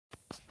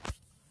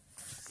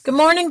Good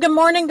morning, good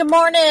morning, good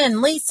morning.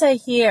 Lisa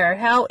here.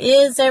 How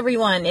is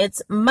everyone? It's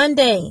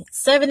Monday,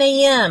 7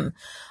 a.m.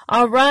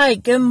 All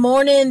right, good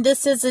morning.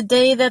 This is a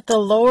day that the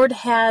Lord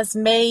has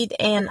made,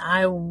 and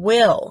I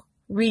will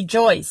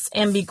rejoice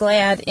and be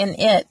glad in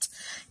it.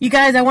 You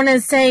guys, I want to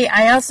say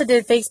I also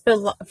did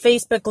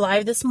Facebook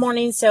Live this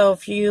morning, so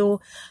if you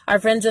are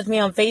friends with me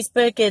on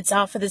Facebook, it's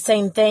all for the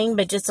same thing,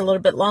 but just a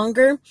little bit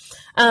longer.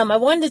 I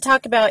wanted to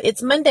talk about,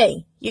 it's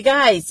Monday. You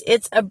guys,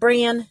 it's a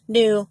brand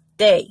new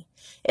day.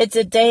 It's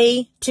a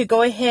day to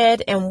go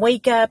ahead and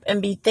wake up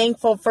and be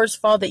thankful, first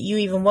of all, that you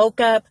even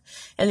woke up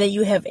and that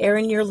you have air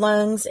in your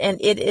lungs. And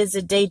it is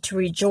a day to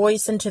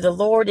rejoice unto the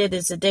Lord. It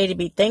is a day to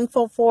be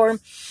thankful for.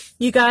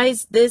 You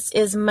guys, this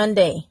is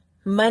Monday.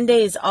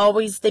 Monday is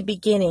always the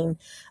beginning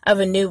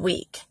of a new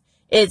week.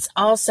 It's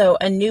also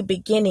a new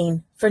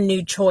beginning for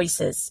new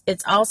choices.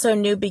 It's also a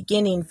new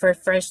beginning for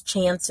fresh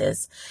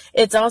chances.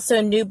 It's also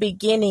a new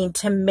beginning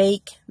to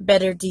make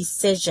better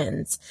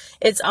decisions.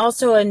 It's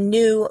also a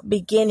new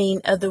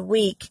beginning of the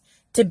week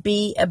to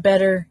be a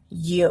better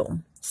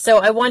you. So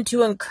I want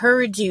to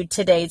encourage you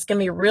today. It's going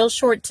to be real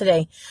short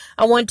today.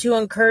 I want to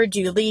encourage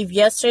you. Leave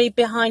yesterday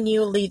behind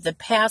you. Leave the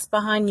past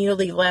behind you.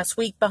 Leave last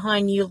week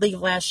behind you. Leave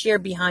last year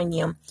behind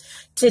you.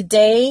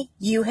 Today,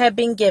 you have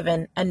been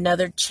given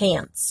another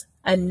chance.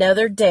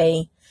 Another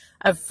day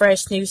of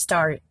fresh new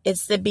start.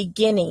 It's the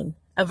beginning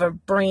of a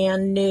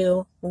brand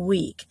new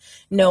week.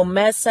 No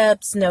mess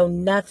ups, no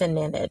nothing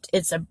in it.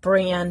 It's a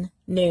brand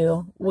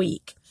new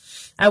week.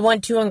 I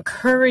want to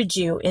encourage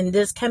you in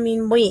this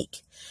coming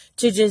week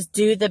to just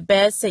do the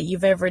best that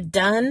you've ever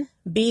done.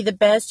 Be the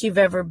best you've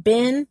ever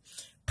been.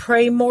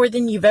 Pray more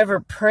than you've ever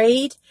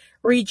prayed.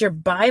 Read your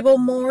Bible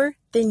more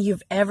than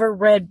you've ever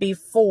read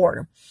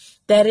before.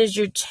 That is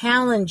your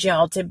challenge,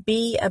 y'all, to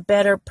be a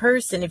better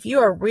person. If you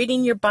are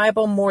reading your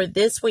Bible more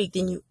this week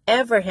than you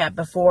ever have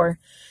before,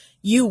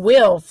 you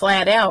will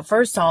flat out,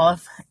 first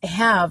off,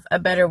 have a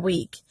better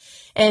week.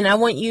 And I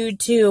want you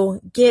to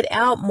get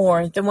out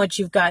more than what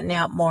you've gotten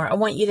out more. I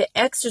want you to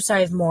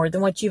exercise more than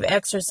what you've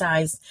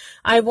exercised.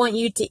 I want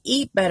you to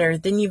eat better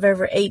than you've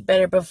ever ate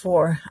better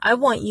before. I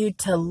want you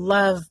to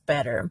love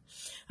better.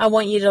 I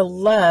want you to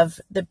love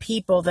the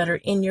people that are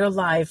in your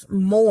life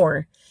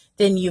more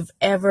than you've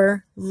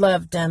ever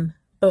loved them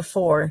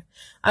before.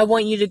 I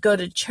want you to go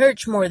to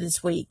church more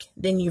this week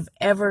than you've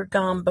ever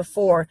gone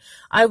before.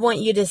 I want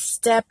you to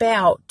step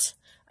out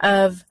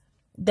of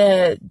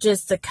the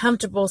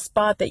comfortable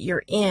spot that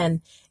you're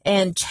in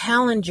and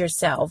challenge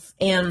yourself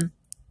and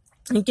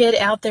get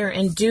out there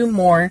and do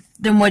more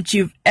than what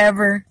you've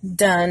ever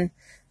done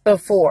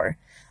before.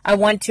 I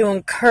want to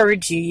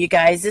encourage you, you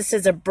guys. This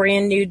is a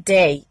brand new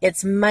day.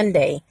 It's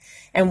Monday.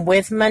 And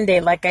with Monday,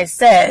 like I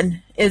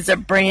said, is a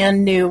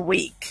brand new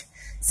week.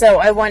 So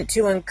I want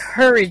to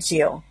encourage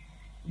you.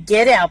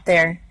 Get out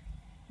there.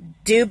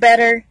 Do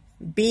better.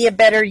 Be a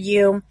better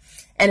you.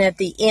 And at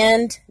the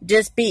end,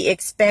 just be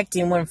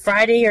expecting. When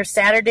Friday or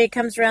Saturday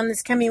comes around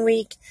this coming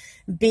week,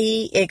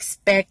 be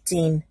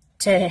expecting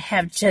to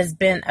have just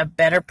been a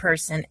better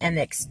person and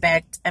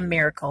expect a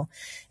miracle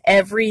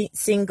every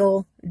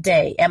single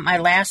day. At my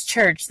last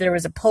church, there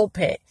was a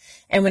pulpit.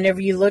 And whenever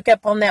you look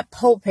up on that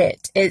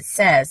pulpit, it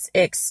says,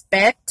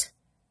 expect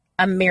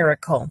a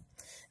miracle.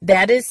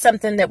 That is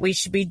something that we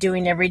should be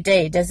doing every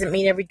day. It doesn't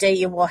mean every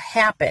day it will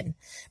happen.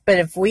 But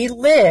if we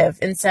live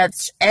in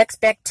such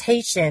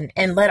expectation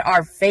and let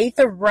our faith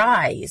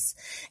arise,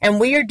 and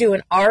we are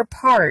doing our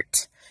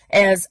part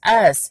as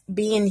us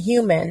being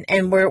human,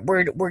 and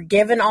we're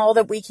giving all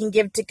that we can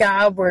give to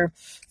God. We're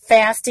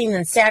fasting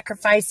and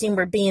sacrificing.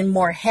 We're being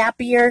more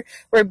happier.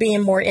 We're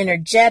being more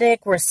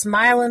energetic. We're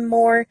smiling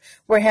more.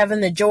 We're having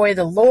the joy of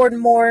the Lord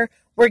more.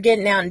 We're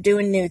getting out and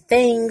doing new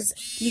things.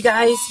 You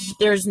guys,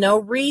 there's no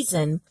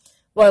reason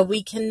why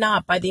we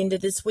cannot, by the end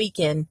of this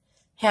weekend,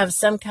 have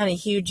some kind of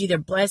huge either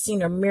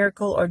blessing or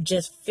miracle or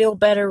just feel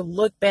better,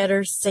 look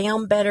better,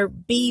 sound better,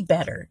 be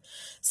better.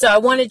 So I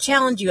want to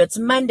challenge you. It's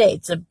Monday.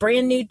 It's a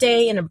brand new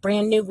day and a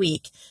brand new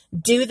week.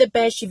 Do the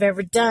best you've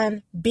ever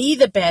done. Be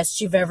the best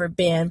you've ever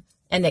been.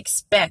 And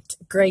expect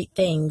great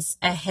things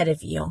ahead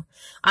of you.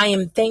 I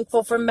am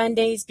thankful for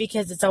Mondays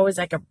because it's always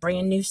like a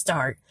brand new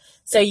start.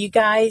 So you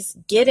guys,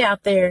 get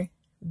out there.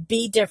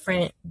 Be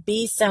different.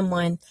 Be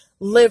someone.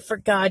 Live for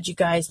God, you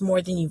guys,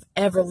 more than you've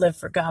ever lived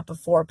for God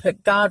before.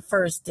 Put God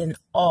first in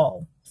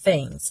all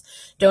things.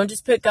 Don't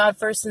just put God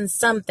first in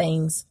some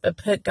things, but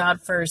put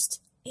God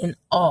first in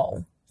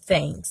all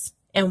things.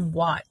 And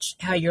watch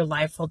how your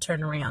life will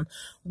turn around.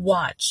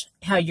 Watch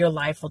how your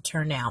life will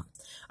turn out.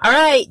 All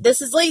right,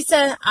 this is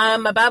Lisa.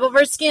 I'm a Bible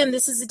verse again.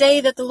 This is the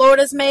day that the Lord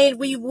has made.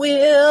 We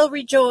will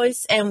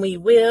rejoice and we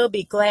will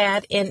be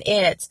glad in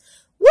it.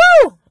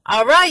 Woo!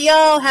 All right,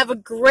 y'all. Have a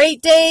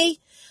great day.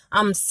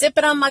 I'm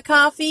sipping on my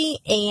coffee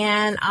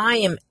and I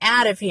am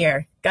out of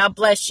here. God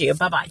bless you.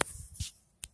 Bye-bye.